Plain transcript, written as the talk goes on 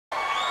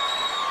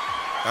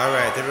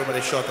Alright,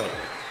 everybody shut up.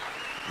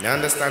 You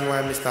understand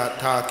why me start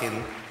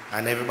talking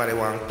and everybody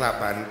want to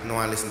clap and no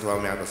one listen to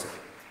what me have to say?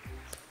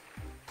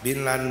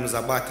 Bin Laden was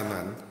a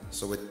badman,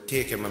 so we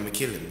take him and we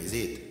kill him, is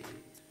it?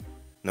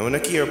 Now we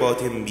don't care about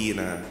him being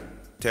a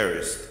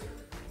terrorist,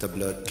 the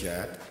blood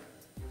clot.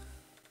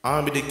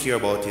 All we did care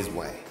about is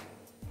why.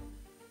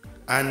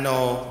 And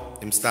now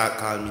him start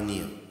calling me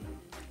name.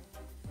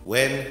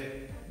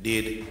 When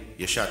did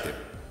you shot him?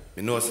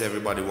 Me know say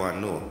everybody want to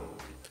know.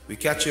 We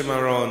catch him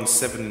around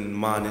 7 in the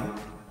morning.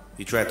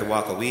 He tried to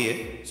walk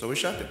away, so we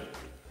shot him.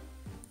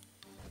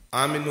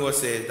 All me know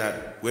say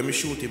that when we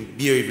shoot him,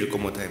 beer evil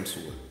come out of him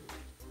soul.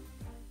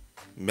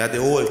 Me had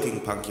the whole thing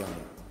pan camera.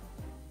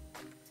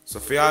 So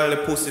for all the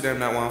pussy them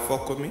that want to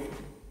fuck with me,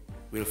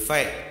 we'll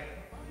fight.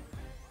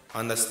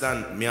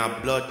 Understand, me a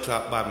blood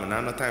clot badman, I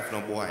have no time for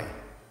no boy.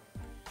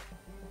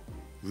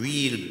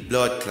 Real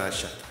blood clot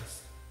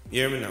shotters.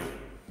 Hear me now?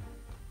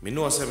 Me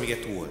know say me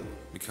get old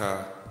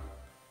because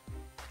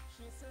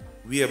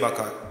way back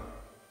at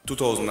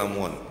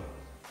 2001,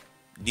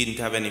 didn't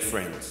have any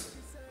friends.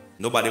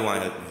 Nobody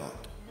want to help me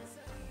out.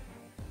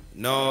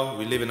 Now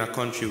we live in a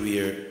country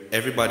where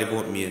everybody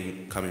vote me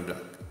and coming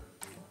black.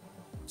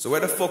 So where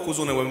the fuck was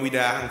on when we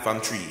die hang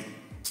from tree?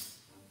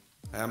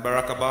 I am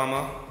Barack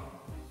Obama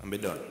and be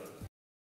done.